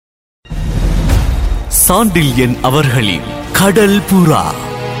சாண்டில்யன் அவர்களின் கடல் புறா.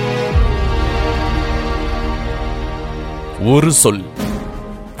 ஒரு சொல்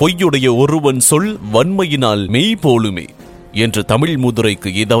பொய்யுடைய ஒருவன் சொல் வன்மையினால் மெய் போலுமே என்று தமிழ்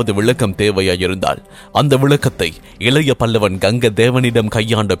முதுரைக்கு ஏதாவது விளக்கம் தேவையாயிருந்தால் அந்த விளக்கத்தை இளைய பல்லவன் கங்க தேவனிடம்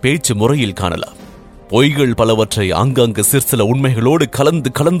கையாண்ட பேச்சு முறையில் காணலாம். பொய்கள் பலவற்றை ஆங்காங்கு சிற்சில உண்மைகளோடு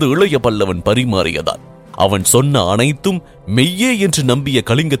கலந்து கலந்து இளைய பல்லவன் பரிமாறியதால் அவன் சொன்ன அனைத்தும் மெய்யே என்று நம்பிய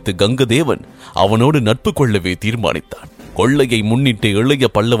கலிங்கத்து கங்கதேவன் அவனோடு நட்பு கொள்ளவே தீர்மானித்தான். கொள்ளையை முன்னிட்டு இளைய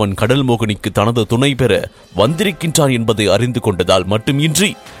பல்லவன் கடல் மோகினிக்கு தனது துணை பெற வந்திருக்கின்றான் என்பதை அறிந்து கொண்டதால் மட்டுமின்றி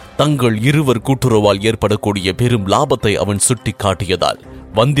தங்கள் இருவர் கூட்டுறவால் ஏற்படக்கூடிய பெரும் லாபத்தை அவன் சுட்டி காட்டியதால்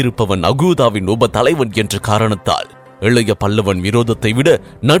வந்திருப்பவன் அகூதாவின் உப தலைவன் என்ற காரணத்தால் இளைய பல்லவன் விரோதத்தை விட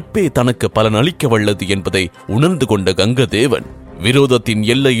நட்பே தனக்கு பலன் அளிக்க வல்லது என்பதை உணர்ந்து கொண்ட கங்கதேவன் விரோதத்தின்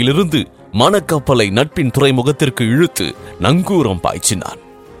எல்லையிலிருந்து மணக்கப்பலை நட்பின் துறைமுகத்திற்கு இழுத்து நங்கூரம் பாய்ச்சினான்.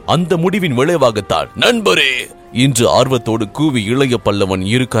 அந்த முடிவின் விளைவாகத்தான் நண்பரே இன்று ஆர்வத்தோடு கூவி இளைய பல்லவன்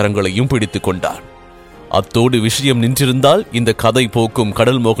இரு கரங்களையும் பிடித்துக் கொண்டான். அத்தோடு விஷயம் நின்றிருந்தால் இந்த கதை போக்கும்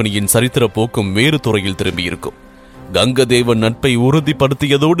கடல் மோகினியின் சரித்திர போக்கும் வேறு துறையில் திரும்பியிருக்கும். கங்கதேவன் நட்பை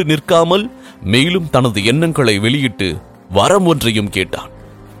உறுதிப்படுத்தியதோடு நிற்காமல் மேலும் தனது எண்ணங்களை வெளியிட்டு வரம் ஒன்றையும் கேட்டான்.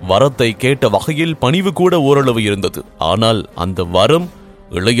 வரத்தை கேட்ட வகையில் பணிவு கூட ஓரளவு இருந்தது. ஆனால் அந்த வரம்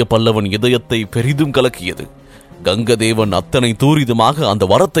இளைய பல்லவன் இதயத்தை பெரிதும் கலக்கியது. கங்கதேவன் அத்தனை தூரிதமாக அந்த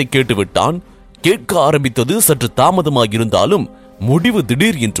வரத்தை கேட்டுவிட்டான். கேட்க ஆரம்பித்தது சற்று தாமதமாயிருந்தாலும் முடிவு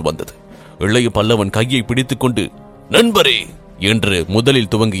திடீர் என்று வந்தது. இளைய பல்லவன் கையை பிடித்துக் கொண்டு, நண்பரே என்று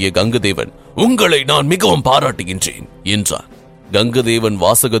முதலில் துவங்கிய கங்கதேவன், உங்களை நான் மிகவும் பாராட்டுகின்றேன் என்றான். கங்கதேவன்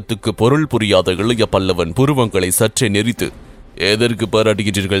வாசகத்துக்கு பொருள் புரியாத இளைய பல்லவன் புருவங்களை சற்றே நெறித்து, எதற்கு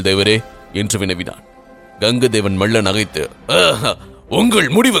பாராட்டுகின்றீர்கள் தேவரே என்று வினவினான். கங்கதேவன் மெல்ல நகைத்து, உங்கள்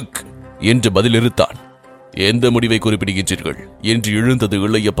முடிவுக்கு என்று பதிலிருத்தான். எந்த முடிவை குறிப்பிடுகின்றீர்கள் என்று எழுந்தது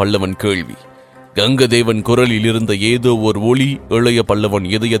இளைய பல்லவன் கேள்வி. கங்கதேவன் குரலில் இருந்த ஏதோ ஒரு ஒளி இளைய பல்லவன்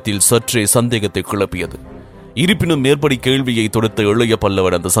இதயத்தில் சற்றே சந்தேகத்தை கிளப்பியது. இருப்பினும் மேற்படி கேள்வியை தொடுத்த இளைய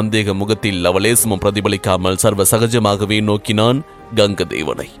பல்லவன் அந்த சந்தேக முகத்தில் லவலேசமும் பிரதிபலிக்காமல் சர்வ சகஜமாகவே நோக்கினான்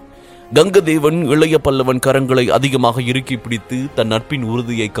கங்கதேவனை. கங்கதேவன் இளைய பல்லவன் கரங்களை அதிகமாக இறுக்கி பிடித்து தன் நட்பின்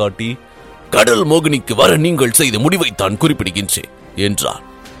உறுதியை காட்டி, கடல் மோகினிக்கு வர நீங்கள் செய்த முடிவைத்தான் குறிப்பிடுகின்றேன் என்றான்.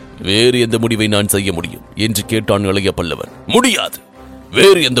 வேறு எந்த முடிவை நான் செய்ய முடியும் என்று கேட்டான் இளைய பல்லவன். முடியாது,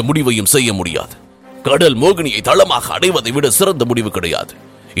 வேறு எந்த முடிவையும் செய்ய முடியாது. கடல் மோகினியை தளமாக அடைவதை விட சிறந்த முடிவு கிடையாது.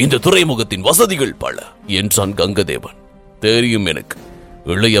 இந்த துறைமுகத்தின் வசதிகள் பல என்றான் கங்கதேவன். தெரியும் எனக்கு.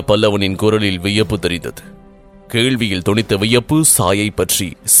 இளைய பல்லவனின் குரலில் வியப்பு தெரிந்தது. கேள்வியில் துணித்த வியப்பு சாயை பற்றி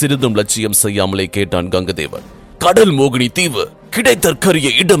சிறிதும் லட்சியம் செய்யாமலே கேட்டான் கங்கதேவன். கடல் மோகினி தீவு கிடைத்தற்கரிய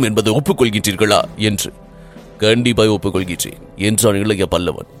இடம் என்பது ஒப்புக்கொள்கின்றீர்களா என்று. கண்டிப்பாய் ஒப்புக்கொள்கின்றேன் என்றான் இளைய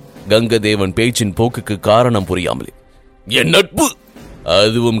பல்லவன். கங்கதேவன் பேச்சின் போக்குக்கு காரணம் புரியாமலே, என் நட்பு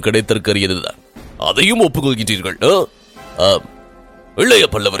அதுவும் கிடைத்தற்கரியதுதான், அதையும் ஒப்புக்கொள்கின்றீர்கள்? இளைய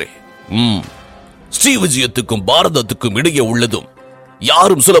பல்லவரே, ஸ்ரீவிஜயத்துக்கும் பாரதத்துக்கும் இடையே உள்ளதும்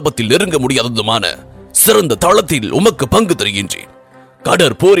யாரும் சுலபத்தில் நெருங்க முடியாததுமான சிறந்த தளத்தில் உமக்கு பங்கு தருகின்றேன்.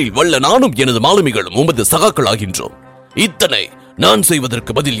 கடற்போரில் வல்ல நானும் எனது மாலுமிகளும் உமது சகாக்களாகின்றோம். இத்தனை நான்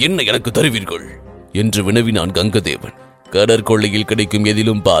செய்வதற்கு பதில் என்ன எனக்கு தருவீர்கள் என்று வினவினான் கங்கதேவன். கடற்கொள்ளையில் கிடைக்கும்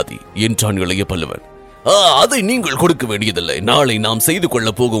எதிலும் பாதி என்றான் இளைய பல்லவன். அதை நீங்கள் கொடுக்க வேண்டியதில்லை. நாளை நாம் செய்து கொள்ள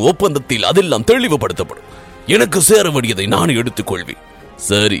போகும் ஒப்பந்தத்தில் அதெல்லாம் தெளிவுபடுத்தப்படும். எனக்கு சேர வேண்டியதை நான் எடுத்துக் கொள்வேன்.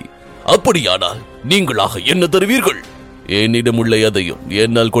 சரி, அப்படியானால் நீங்களாக என்ன தருவீர்கள்? என்னிடம் உள்ள எதையும்,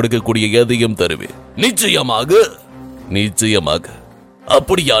 என்னால் கொடுக்கக்கூடிய எதையும் தருவேன். நிச்சயமாக? நிச்சயமாக.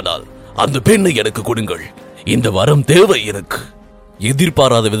 அப்படியானால் அந்த பெண்ணை எனக்கு கொடுங்கள். இந்த வரம் தேவை எனக்கு.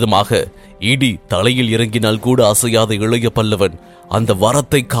 எதிர்பாராத விதமாக இடி தலையில் இறங்கினால் கூட அசையாத இளைய பல்லவன் அந்த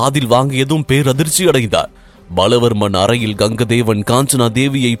வரத்தை காதில் வாங்கியதும் பேரதிர்ச்சி அடைந்தார். பலவர்மன் அறையில் கங்கதேவன் காஞ்சனா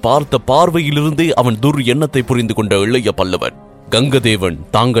தேவியை பார்த்த பார்வையிலிருந்தே அவன் துர் எண்ணத்தை புரிந்து கொண்ட இளைய பல்லவன், கங்கதேவன்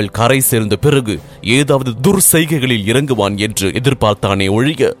தாங்கள் கரை சேர்ந்த பிறகு ஏதாவது துர் செய்கைகளில் இறங்குவான் என்று எதிர்பார்த்தானே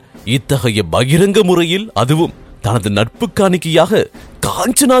ஒழிய இத்தகைய பகிரங்க முறையில், அதுவும் தனது நட்பு காணிக்கையாக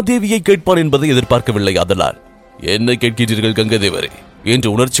காஞ்சனா தேவியை கேட்பான் என்பதை எதிர்பார்க்கவில்லை. அதனால், என்ன கேட்கிறீர்கள் கங்கதேவரே என்று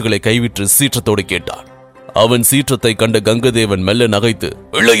உணர்ச்சிகளை கைவிட்டு சீற்றத்தோடு கேட்டான். அவன் சீற்றத்தை கண்ட கங்கதேவன் மெல்ல நகைத்து,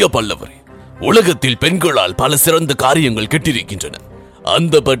 இளைய பல்லவரே, உலகத்தில் பெண்களால் பல சிறந்த காரியங்கள் கெட்டிருக்கின்றன.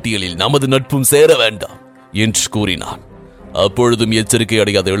 அந்த பட்டியலில் நமது நட்பும் சேர வேண்டாம் என்று கூறினான். அப்பொழுதும் எச்சரிக்கை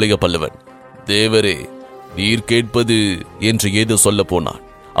அடையாத இளைய பல்லவன், தேவரே, நீர் கேட்பது என்று ஏதோ சொல்ல போனான்.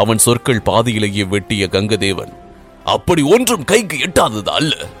 அவன் சொற்கள் பாதியிலேயே வெட்டிய கங்கதேவன், அப்படி ஒன்றும் கைக்கு எட்டாதது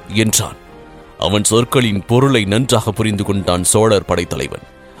அல்ல என்றான். அவன் சொற்களின் பொருளை நன்றாக புரிந்து கொண்டான் சோழர் படைத்தலைவன்.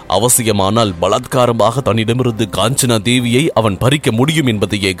 அவசியமானால் பலாத்காரமாக தன்னிடமிருந்து காஞ்சனா தேவியை அவன் பறிக்க முடியும்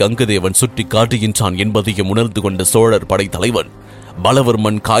என்பதையே கங்கதேவன் சுட்டி காட்டுகின்றான் என்பதையும் உணர்ந்து கொண்ட சோழர் படைத்தலைவன்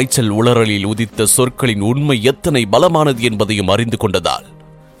பலவர்மன் காய்ச்சல் உளறலில் உதித்த சொற்களின் உண்மை எத்தனை பலமானது என்பதையும் அறிந்து கொண்டதால்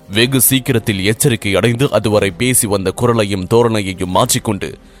வெகு சீக்கிரத்தில் எச்சரிக்கை அடைந்து அதுவரை பேசி வந்த குரலையும் தோரணையையும் மாற்றிக்கொண்டு,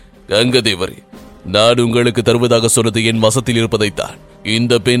 கங்கதேவரே, நான் உங்களுக்கு தருவதாக சொன்னது என் வசத்தில் இருப்பதைத்தான்.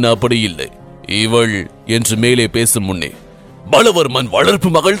 இந்த பெண் அப்படி இல்லை, இவள் என்று மேலே பேசும் முன்னே, பலவர்மன் வளர்ப்பு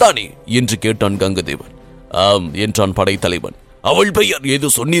மகள்தானே என்று கேட்டான் கங்கதேவன். ஆம் என்றான் படைத்தலைவன். அவள் பெயர் ஏதோ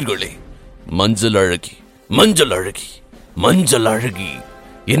சொன்னீர்களே? மஞ்சள் அழகி. மஞ்சள் அழகி, மஞ்சள் அழகி,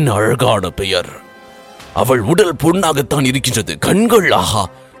 என்ன அழகான பெயர். அவள் உடல் பொன்னாகத்தான் இருக்கின்றது. கண்கள், ஆஹா,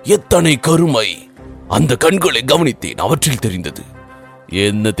 எத்தனை கருமை. அந்த கண்களை கவனித்தேன். அவற்றில் தெரிந்தது.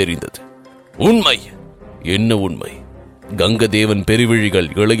 என்ன தெரிந்தது? உண்மை. என்ன உண்மை? கங்கதேவன் பெருவிழிகள்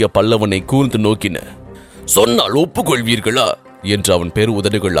இளைய பல்லவனை கூர்ந்து நோக்கின. சொன்னால் ஒப்புக்கொள்வீர்களா என்று அவன் பெரு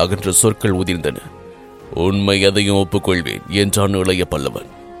உதடுகள் அகன்ற சொற்கள் உதிர்ந்தன. உண்மை எதையும் ஒப்புக்கொள்வேன் என்றான் இளைய பல்லவன்.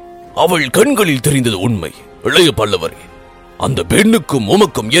 அவள் கண்களில் தெரிந்தது உண்மை. இளைய பல்லவரே, அந்த பெண்ணுக்கும்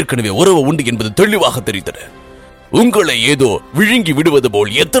உமக்கும் ஏற்கனவே உறவு உண்டு என்பது தெளிவாக தெரிந்தன. உங்களை ஏதோ விழுங்கி விடுவது போல்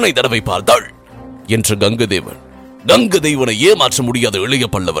எத்தனை தடவை பார்த்தாள் என்று கங்கதேவன். கங்கதேவனை ஏமாற்ற முடியாத இளைய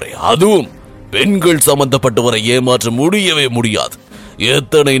பல்லவரை, அதுவும் பெண்கள் சம்பந்தப்பட்டவரை ஏமாற்ற முடியவே முடியாது.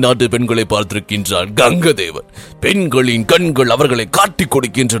 எத்தனை நாட்டு பெண்களை பார்த்திருக்கின்றான் கங்கதேவன். பெண்களின் கண்கள் அவர்களை காட்டிக்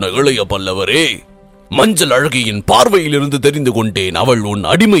கொடுக்கின்றன. இளைய பல்லவரே, மஞ்சள் அழகியின் பார்வையிலிருந்து தெரிந்து கொண்டேன் அவள் உன்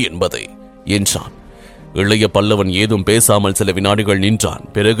அடிமை என்பதை என்றான். இளைய பல்லவன் ஏதும் பேசாமல் சில வினாடிகள் நின்றான்.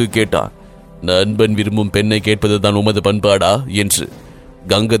 பிறகு கேட்டான், நண்பன் விரும்பும் பெண்ணை கேட்பதுதான் உமது பண்பாடா என்று.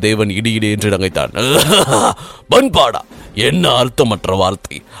 கங்கதேவன் இடியிடே என்று நகைத்தான். பண்பாடா? என்ன அர்த்தமற்ற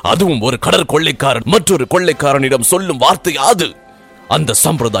வார்த்தை! அதுவும் ஒரு கடற்கொள்ளைக்காரன் மற்றொரு கொள்ளைக்காரனிடம் சொல்லும் வார்த்தை அது. அந்த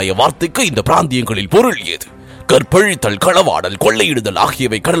சம்பிரதாய வார்த்தைக்கு இந்த பிராந்தியங்களில் பொருள் ஏது? கற்பழித்தல், களவாடல், கொள்ளையிடுதல்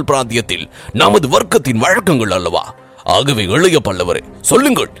ஆகியவை கடல் பிராந்தியத்தில் நமது வர்க்கத்தின் வழக்கங்கள் அல்லவா? ஆகவே இளைய பல்லவரே,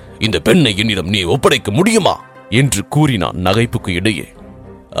 சொல்லுங்கள், இந்த பெண்ணை என்னிடம் நீ ஒப்படைக்க முடியுமா என்று கூறினான் நகைப்புக்கு இடையே.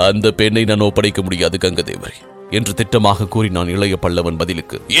 அந்த பெண்ணை நான் ஒப்படைக்க முடியாது கங்கதேவரே என்று திட்டமாக கூறினான் இளைய பல்லவன்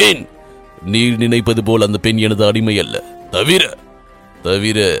பதிலுக்கு. ஏன்? நீர் நினைப்பது போல் அந்த பெண் எனது அடிமை அல்ல. தவிர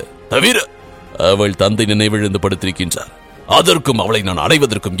தவிர தவிர அவள் தந்தை நினைவிழந்து படுத்திருக்கின்றார். அதற்கும் அவளை நான்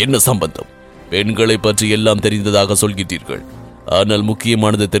அடைவதற்கும் என்ன சம்பந்தம்? பெண்களை பற்றி எல்லாம் தெரிந்ததாக சொல்கிறீர்கள், ஆனால்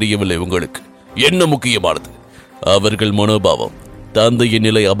முக்கியமானது தெரியவில்லை உங்களுக்கு. என்ன முக்கியமானது? அவர்கள் மனோபாவம். தந்தையின்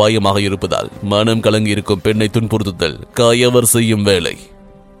நிலை அபாயமாக இருப்பதால் மனம் கலங்கி இருக்கும் பெண்ணை துன்புறுத்துதல் காயவர் செய்யும் வேலை.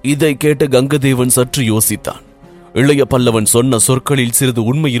 இதை கேட்ட கங்கதேவன் சற்று யோசித்தான். இளைய பல்லவன் சொன்ன சொற்களில் சிறிது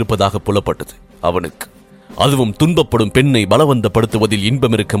உண்மை இருப்பதாக புலப்பட்டது அவனுக்கு. அதுவும் துன்பப்படும் பெண்ணை பலவந்தப்படுத்துவதில்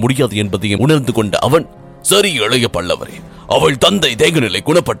இன்பம் இருக்க முடியாது என்பதையும் உணர்ந்து கொண்ட அவன், சரி இளைய பல்லவரே, அவள் தந்தை தேகநிலை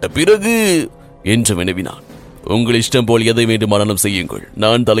குணப்பட்ட பிறகு என்று வினவினான். உங்கள் இஷ்டம் போல் எதை வேண்டுமானாலும் செய்யுங்கள்,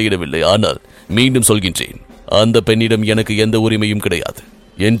 நான் தலையிடவில்லை. ஆனால் மீண்டும் சொல்கின்றேன், அந்த பெண்ணிடம் எனக்கு எந்த உரிமையும் கிடையாது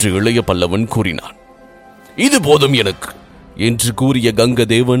என்று இளைய பல்லவன் கூறினான். இது போதும் எனக்கு என்று கூறிய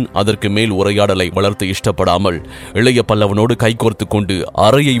கங்கதேவன் அதற்கு மேல் உரையாடலை வளர்த்து இஷ்டப்படாமல் இளைய பல்லவனோடு கைகோர்த்து கொண்டு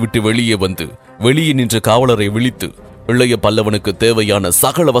அறையை விட்டு வெளியே வந்து வெளியே நின்ற காவலரை விழித்து இளைய பல்லவனுக்கு தேவையான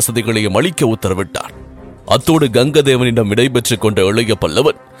சகல வசதிகளையும் அளிக்க உத்தரவிட்டான். அத்தோடு கங்கதேவனிடம் விடைபெற்றுக் கொண்ட இளைய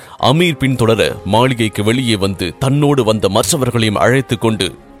பல்லவன் அமீர் பின்தொடர மாளிகைக்கு வெளியே வந்து தன்னோடு வந்த மற்றவர்களையும் அழைத்துக் கொண்டு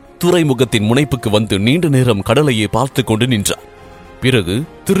துறைமுகத்தின் முனைப்புக்கு வந்து நீண்ட நேரம் கடலையே பார்த்து கொண்டு நின்றான். பிறகு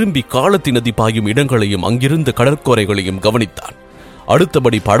திரும்பி காலத்தி நதி பாயும் இடங்களையும் அங்கிருந்த கடற்கரைகளையும் கவனித்தான்.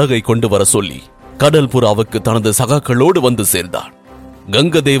 அடுத்தபடி படகை கொண்டு வர சொல்லி கடல் புறாவுக்கு தனது சகாக்களோடு வந்து சேர்ந்தான்.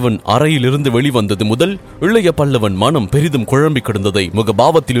 கங்கதேவன் அறையிலிருந்து வெளிவந்தது முதல் இளைய பல்லவன் மனம் பெரிதும் குழம்பி கிடந்ததை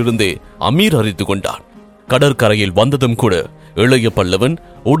முகபாவத்திலிருந்தே அமீர் அறிந்து கொண்டான். கடற்கரையில் வந்ததும் கூட இளைய பல்லவன்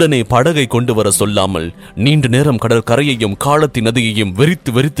உடனே படகை கொண்டு வர சொல்லாமல் நீண்ட நேரம் கடற்கரையையும் காலத்தி நதியையும்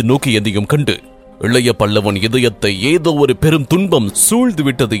வெறித்து வெறித்து நோக்கியதையும் கண்டு இளைய பல்லவன் இதயத்தை ஏதோ ஒரு பெரும் துன்பம் சூழ்ந்து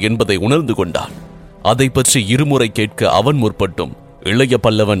விட்டது என்பதை உணர்ந்து கொண்டான். அதை பற்றி இருமுறை கேட்க அவன் முற்பட்டும் இளைய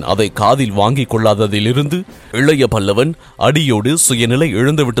பல்லவன் அதை காதில் வாங்கிக் கொள்ளாததிலிருந்து இளைய பல்லவன் அடியோடு சுயநிலை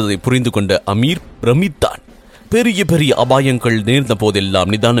இழந்துவிட்டதை புரிந்து கொண்ட அமீர் பிரமித்தான். பெரிய பெரிய அபாயங்கள் நேர்ந்த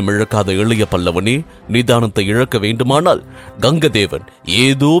போதெல்லாம் நிதானம் இழக்காத இளைய பல்லவனே நிதானத்தை இழக்க வேண்டுமானால் கங்கதேவன்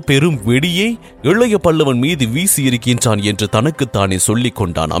ஏதோ பெரும் வெடியை இளைய பல்லவன் மீது வீசி இருக்கின்றான் என்று தனக்குத்தானே சொல்லிக்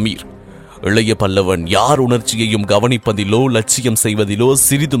கொண்டான் அமீர். இளைய பல்லவன் யார் உணர்ச்சியையும் கவனிப்பதிலோ லட்சியம் செய்வதிலோ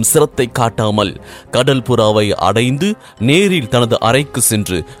சிறிதும் சிரத்தை காட்டாமல் கடல் புறாவை அடைந்து நேரில் தனது அறைக்கு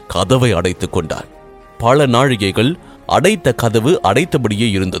சென்று கதவை அடைத்துக் கொண்டான். பல நாழிகைகள் அடைத்த கதவு அடைத்தபடியே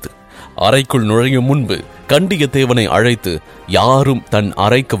இருந்தது. அறைக்குள் நுழையும் முன்பு கண்டியத்தேவனை அழைத்து யாரும் தன்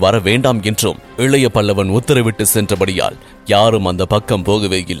அறைக்கு வர வேண்டாம் என்றும் இளைய பல்லவன் உத்தரவிட்டு சென்றபடியால் யாரும் அந்த பக்கம்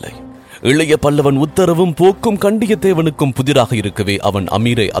போகவே இல்லை. இளைய பல்லவன் உத்தரவும் போக்கும் கண்டியத்தேவனுக்கும் புதிராக இருக்கவே அவன்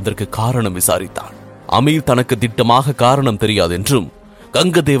அமீரை அதற்கு காரணம் விசாரித்தான். அமீர் தனக்கு திட்டமாக காரணம் தெரியாதென்றும்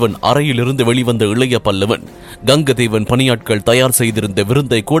கங்கதேவன் அறையிலிருந்து வெளிவந்த இளைய பல்லவன் கங்கதேவன் பணியாட்கள் தயார் செய்திருந்த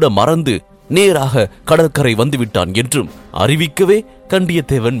விருந்தை கூட மறந்து நேராக கடற்கரை வந்துவிட்டான் என்றும் அறிவிக்கவே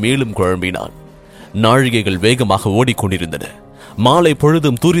கண்டியத்தேவன் மேலும் குழம்பினான். நாழிகைகள் வேகமாக ஓடிக்கொண்டிருந்தன. மாலை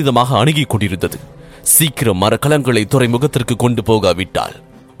பொழுதும் துரிதமாக அணுகிக் கொண்டிருந்தது. சீக்கிரம் மரக்கலங்களை துறைமுகத்திற்கு கொண்டு போகாவிட்டால்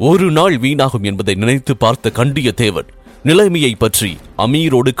ஒரு நாள் வீணாகும் என்பதை நினைத்து பார்த்த கண்டியத்தேவன் நிலைமையை பற்றி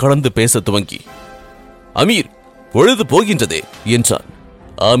அமீரோடு கலந்து பேச துவங்கி, அமீர், பொழுது போகின்றதே என்றான்.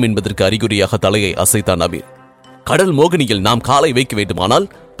 ஆம் என்பதற்கு அறிகுறியாக தலையை அசைத்தான் அமீர். கடல் மோகினியில் நாம் காலை வைக்க வேண்டுமானால்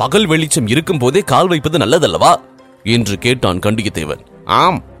பகல் வெளிச்சம் இருக்கும் போதே கால் வைப்பது நல்லதல்லவா என்று கேட்டான் கண்டியத்தேவன்.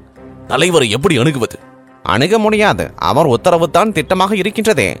 ஆம். தலைவரை எப்படி அணுகுவது? அணுக முடியாது. அவர் உத்தரவு தான் திட்டமாக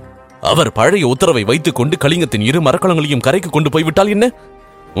இருக்கின்றதே. அவர் பழைய உத்தரவை வைத்துக் கொண்டு கலிங்கத்தின் இரு மரக்கலங்களையும் கரைக்கு கொண்டு போய்விட்டால் என்ன?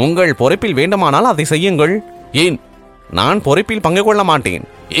 உங்கள் பொறுப்பில் வேண்டுமானால் அதை செய்யுங்கள். ஏன்? நான் பொறுப்பில் பங்கு கொள்ள மாட்டேன்.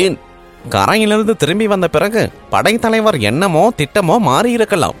 ஏன்? கரையிலிருந்து திரும்பி வந்த பிறகு படைத்தலைவர் என்னமோ திட்டமோ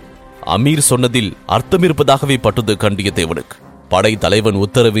மாறியிருக்கலாம். அமீர் சொன்னதில் அர்த்தம் இருப்பதாகவே பட்டது கண்டியத்தேவனுக்கு. படை தலைவன்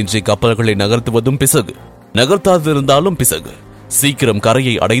உத்தரவின்றி கப்பல்களை நகர்த்துவதும் பிசகு, நகர்த்தாதிருந்தாலும் பிசகு. சீக்கிரம்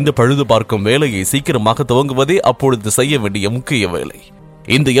கரையை அடைந்து பழுது பார்க்கும் வேலையை சீக்கிரமாக துவங்குவதே அப்பொழுது செய்ய வேண்டிய முக்கிய வேலை.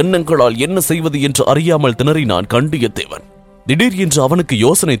 இந்த எண்ணங்களால் என்ன செய்வது என்று அறியாமல் திணறினான் கண்டியத்தேவன். திடீர் என்று அவனுக்கு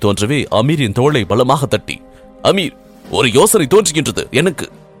யோசனை தோன்றவே அமீரின் தோளை பலமாக தட்டி, அமீர், ஒரு யோசனை தோன்றுகின்றது எனக்கு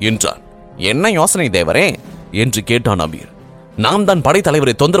என்றான். என்ன யோசனை தேவரே என்று கேட்டான் அமீர். நாம் தான்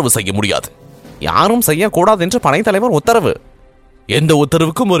படைத்தலைவரை தொந்தரவு செய்ய முடியாது. யாரும் செய்யக்கூடாது என்று படைத்தலைவர் உத்தரவு. எந்த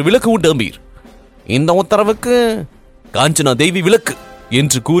உத்தரவுக்கும் ஒரு விலக்கு உண்டு அமீர். இந்த உத்தரவுக்கு காஞ்சனா தேவி விலக்கு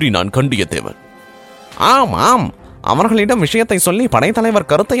என்று கூறினான் கண்டியத்தேவன். ஆம் ஆம், அவர்களிடம் விஷயத்தை சொல்லி படைத்தலைவர்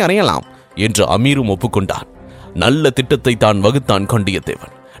கருத்தை அறியலாம் என்று அமீரும் ஒப்புக்கொண்டான். நல்ல திட்டத்தை தான் வகுத்தான்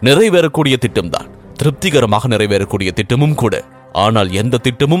கண்டியத்தேவன். நிறைவேறக்கூடிய திட்டம்தான், திருப்திகரமாக நிறைவேறக்கூடிய திட்டமும் கூட. ஆனால் எந்த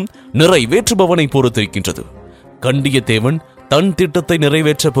திட்டமும் நிறைவேற்றுபவனை பொறுத்திருக்கின்றது. கண்டியத்தேவன் தன் திட்டத்தை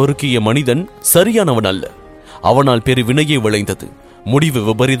நிறைவேற்ற பொறுக்கிய மனிதன் சரியானவன் அல்ல. அவனால் பெரு வினையே விளைந்தது. முடிவு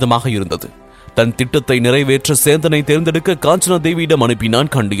விபரீதமாக இருந்தது. தன் திட்டத்தை நிறைவேற்ற சேந்தனை தேர்ந்தெடுக்க காஞ்சனா தேவியிடம்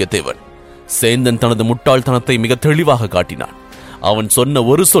அனுப்பினான் கண்டியத்தேவன். சேந்தன் தனது முட்டாள்தனத்தை மிக தெளிவாக காட்டினான். அவன் சொன்ன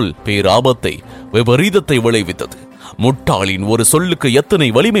ஒரு சொல் பேராபத்தை, விபரீதத்தை விளைவித்தது. முட்டாளின் ஒரு சொல்லுக்கு எத்தனை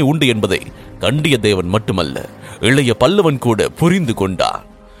வலிமை உண்டு என்பதை கண்டியத்தேவன் மட்டுமல்ல, இளைய பல்லவன் கூட புரிந்து கொண்டார்.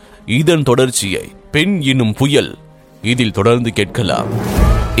 இதன் தொடர்ச்சியை பெண் என்னும் புயல் இதில் தொடர்ந்து கேட்கலாம்.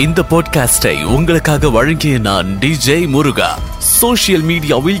 இந்த பாட்காஸ்டை உங்களுக்காக வழங்கிய நான் டிஜே முருகா. சோசியல்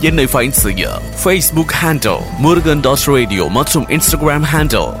மீடியாவில் என்னை ஃபைண்ட் செய்ய Facebook ஹேண்டில் murugan.radio மற்றும் Instagram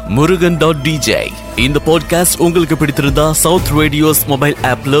ஹேண்டில் murugan.dj. இந்த பாட்காஸ்ட் உங்களுக்கு பிடித்திருந்தா சவுத் ரேடியோஸ் மொபைல்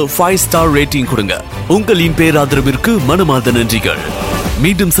ஆப்ல 5 ஸ்டார் ரேட்டிங் கொடுங்க. உங்களின் பேராதரவிற்கு மனமார்ந்த நன்றிகள்.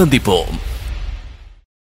 மீண்டும் சந்திப்போம்.